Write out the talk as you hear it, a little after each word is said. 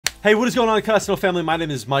Hey, what is going on, Karasuno family? My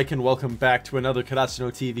name is Mike, and welcome back to another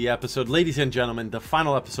Karasuno TV episode. Ladies and gentlemen, the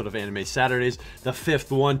final episode of Anime Saturdays, the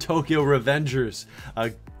fifth one, Tokyo Revengers.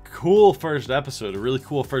 A cool first episode, a really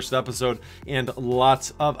cool first episode, and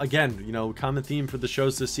lots of, again, you know, common theme for the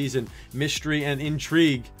shows this season, mystery and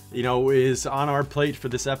intrigue, you know, is on our plate for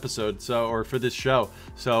this episode, or for this show.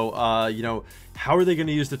 So, you know, how are they going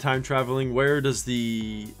to use the time traveling? Where does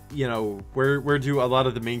the, you know, where do a lot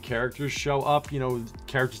of the main characters show up? You know,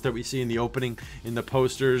 characters that we see in the opening, in the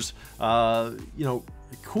posters. You know,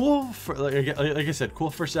 cool, like I said, cool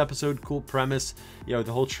first episode, cool premise. You know,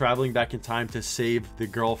 the whole traveling back in time to save the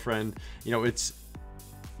girlfriend. You know, it's,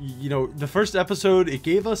 you know, the first episode, it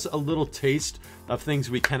gave us a little taste of things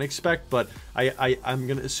we can expect, but I'm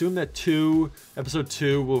gonna assume that episode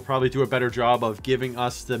 2 will probably do a better job of giving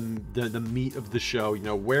us the meat of the show. You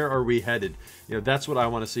know, where are we headed? You know, that's what I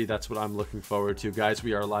want to see. That's what I'm looking forward to, guys.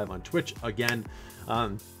 We are live on Twitch again.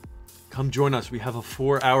 Come join us. We have a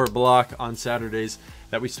 4-hour block on Saturdays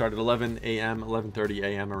that we start at 11 a.m., 11:30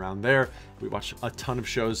 a.m. around there. We watch a ton of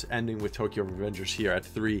shows, ending with Tokyo Revengers here at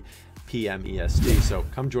 3 p.m. EST. So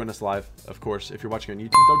come join us live, of course. If you're watching on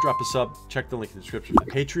YouTube, don't drop a sub. Check the link in the description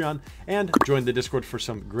for Patreon, and join the Discord for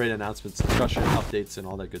some great announcements, discussion, updates, and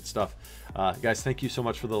all that good stuff. Guys, thank you so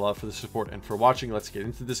much for the love, for the support, and for watching. Let's get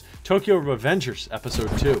into this Tokyo Revengers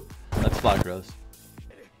episode 2. Let's fly, bros.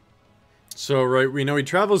 So, right, we know he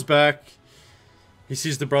travels back. He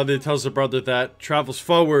sees the brother, tells the brother that, travels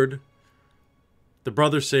forward. The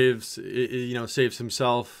brother saves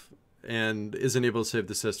himself and isn't able to save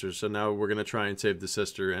the sister. So now we're gonna try and save the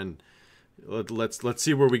sister, and let's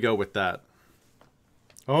see where we go with that.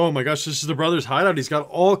 Oh my gosh, this is the brother's hideout. He's got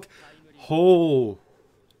all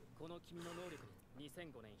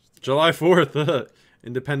July 4th,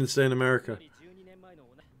 Independence Day in America.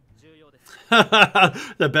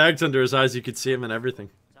 The bag's under his eyes, you could see him and everything.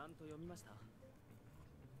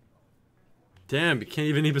 Damn, he can't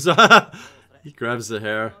even his He grabs the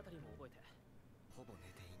hair.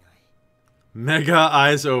 Mega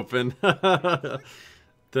eyes open. The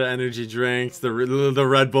energy drinks, the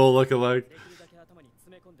Red Bull look-alike.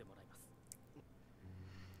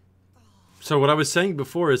 So what I was saying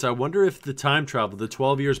before is I wonder if the time travel, the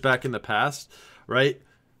 12 years back in the past, right?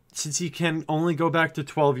 Since he can only go back to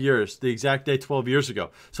 12 years, the exact day 12 years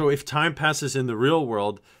ago. So if time passes in the real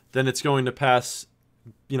world, then it's going to pass,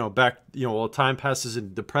 you know, back, you know, while time passes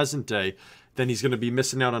in the present day, then he's going to be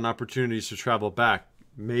missing out on opportunities to travel back.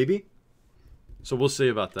 Maybe? So we'll see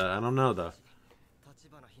about that. I don't know, though.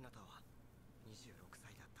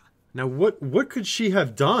 Now, what could she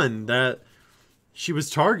have done that she was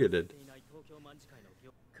targeted?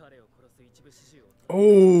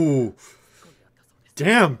 Oh,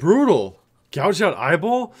 damn, brutal. Gouged out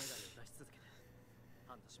eyeball?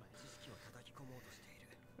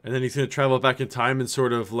 And then he's going to travel back in time and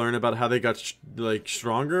sort of learn about how they got, like,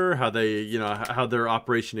 stronger, how they, you know, how their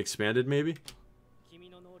operation expanded, maybe?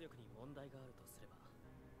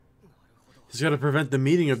 He's got to prevent the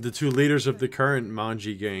meeting of the two leaders of the current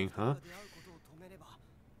Manji gang, huh?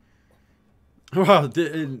 Wow,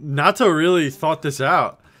 Nato really thought this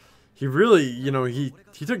out. He really, you know, he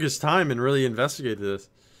took his time and really investigated this.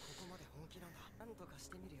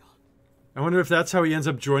 I wonder if that's how he ends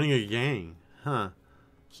up joining a gang, huh?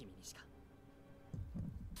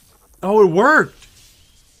 Oh, it worked!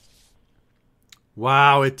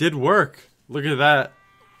 Wow, it did work. Look at that.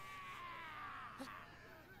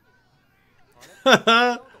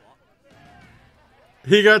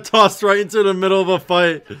 He got tossed right into the middle of a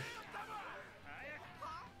fight.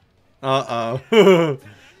 Uh-oh.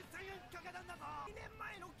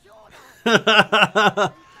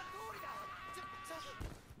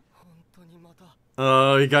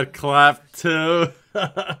 Oh, he got clapped too.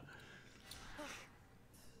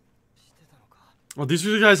 Well, these are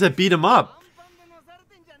the guys that beat him up.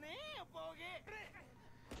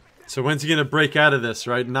 So when's he gonna break out of this,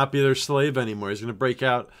 right? Not be their slave anymore. He's gonna break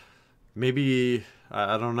out. Maybe,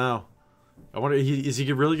 I don't know. I wonder, is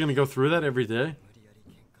he really gonna go through that every day?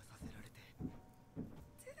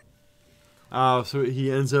 Oh, so he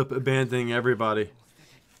ends up abandoning everybody.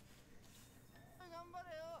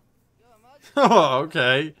 Oh,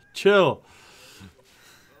 okay. Chill.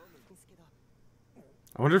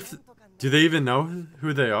 I wonder if... Do they even know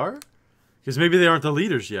who they are? Because maybe they aren't the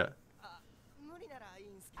leaders yet.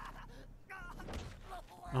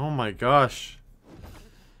 Oh my gosh.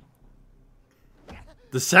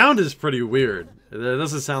 The sound is pretty weird. It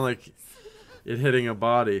doesn't sound like it hitting a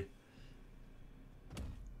body.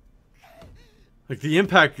 Like, the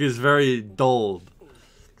impact is very dulled.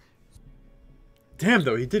 Damn,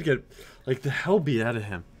 though, he did get, like, the hell beat out of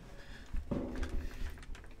him.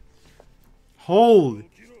 Holy.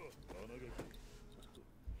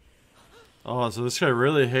 Oh, so this guy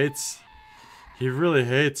really hates... He really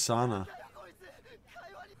hates Sana.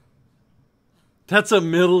 That's a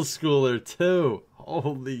middle schooler, too.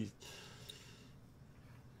 Holy...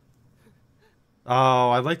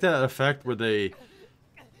 Oh, I like that effect where they...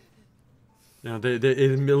 You know, it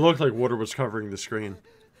looked like water was covering the screen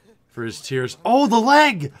for his tears. Oh, the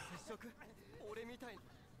leg!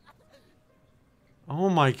 Oh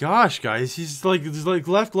my gosh, guys. He's like, his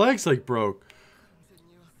left leg's like broke.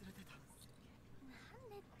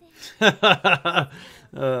 The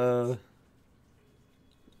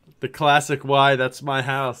classic "why that's my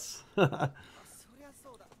house."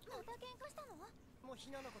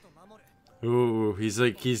 Ooh, he's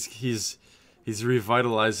like he's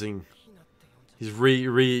revitalizing.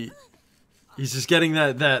 He's just getting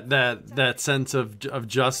that sense of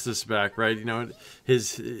justice back, right? You know,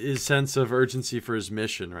 his sense of urgency for his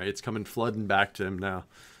mission, right? It's coming flooding back to him now.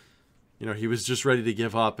 You know, he was just ready to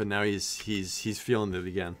give up, and now he's feeling it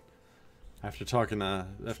again. After talking to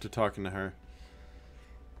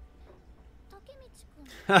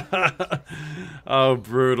her. Oh,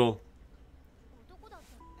 brutal.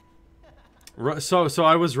 So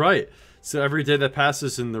I was right. So every day that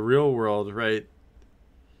passes in the real world, right?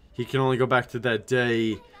 He can only go back to that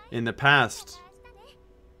day in the past.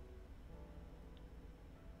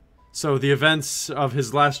 So the events of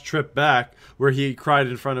his last trip back, where he cried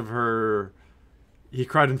in front of her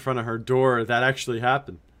door, that actually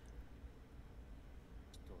happened.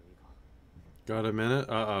 Got a minute?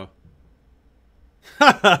 Uh-oh.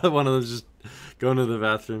 One of them just going to the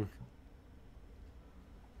bathroom.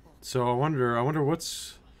 So I wonder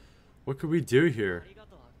what could we do here?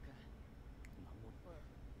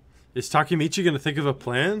 Is Takemichi gonna think of a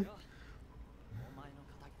plan?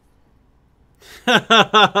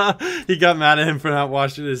 He got mad at him for not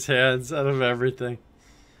washing his hands out of everything.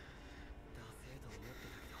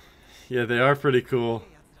 Yeah, they are pretty cool.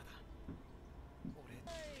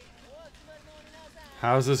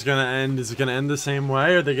 How's this gonna end? Is it gonna end the same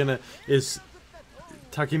way? Is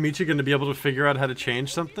Takemichi gonna be able to figure out how to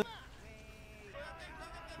change something?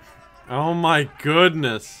 Oh my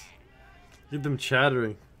goodness. Look at them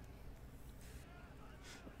chattering.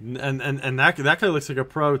 And that guy looks like a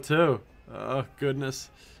pro too. Oh goodness.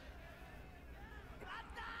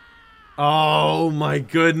 Oh my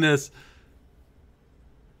goodness.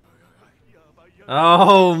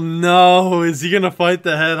 Oh no, is he gonna fight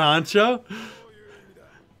the head honcho?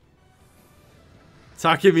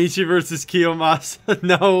 Takemichi versus Kiyomasa.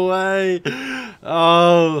 No way.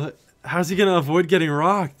 Oh, how's he gonna avoid getting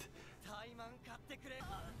rocked?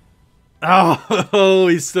 Oh,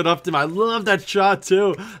 he stood up to him. I love that shot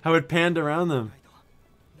too. How it panned around them.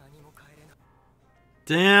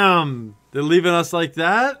 Damn, they're leaving us like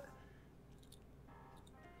that?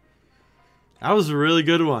 That was a really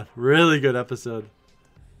good one. Really good episode.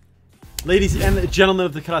 Ladies and gentlemen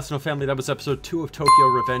of the Karasuno family, that was episode 2 of Tokyo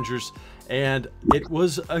Revengers. And it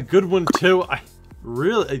was a good one too. I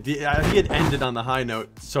think it ended on the high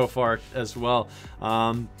note so far as well.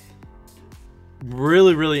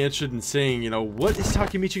 Really interested in seeing, you know, what is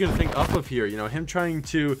Takemichi gonna think up of here? You know, him trying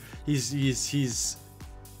to he's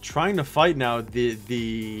trying to fight now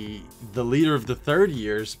the leader of the third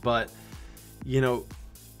years, but you know,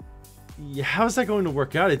 how is that going to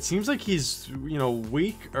work out? It seems like he's, you know,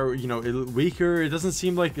 weak, or you know, weaker. It doesn't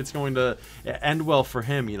seem like it's going to end well for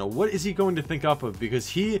him. You know, what is he going to think up of? Because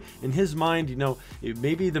he, in his mind, you know,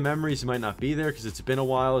 maybe the memories might not be there because it's been a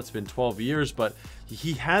while. It's been 12 years, but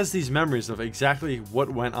he has these memories of exactly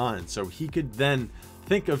what went on. So he could then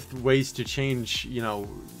think of ways to change, you know,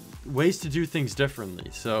 ways to do things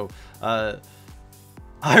differently. So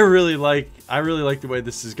I really like the way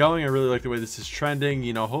this is going. I really like the way this is trending.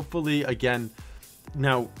 You know, hopefully, again,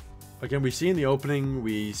 we see in the opening,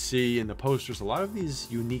 we see in the posters a lot of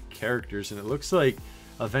these unique characters, and it looks like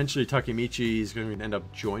eventually Takemichi is going to end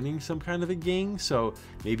up joining some kind of a gang. So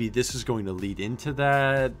maybe this is going to lead into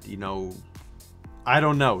that. You know, I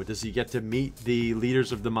don't know. Does he get to meet the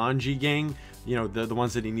leaders of the Manji gang? You know, the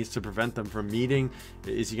ones that he needs to prevent them from meeting.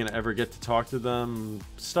 Is he going to ever get to talk to them?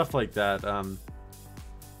 Stuff like that.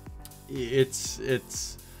 It's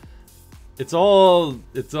all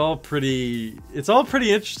pretty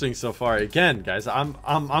interesting so far. Again, guys,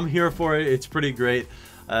 I'm here for it. It's pretty great.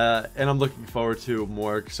 and I'm looking forward to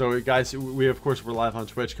more. So guys, we're live on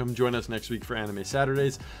Twitch. Come join us next week for Anime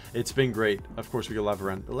Saturdays. It's been great. Of course, we go live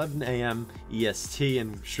around 11 a.m. EST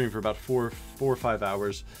and stream for about 4 or 5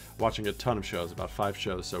 hours, watching a ton of shows, about 5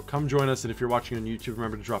 shows. So come join us, and if you're watching on YouTube,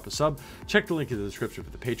 remember to drop a sub, check the link in the description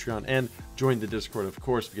for the Patreon, and join the Discord, of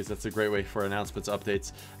course, because that's a great way for announcements,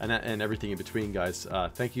 updates, and everything in between, guys.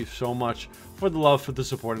 Thank you so much for the love, for the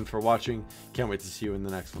support, and for watching. Can't wait to see you in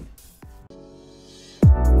the next one.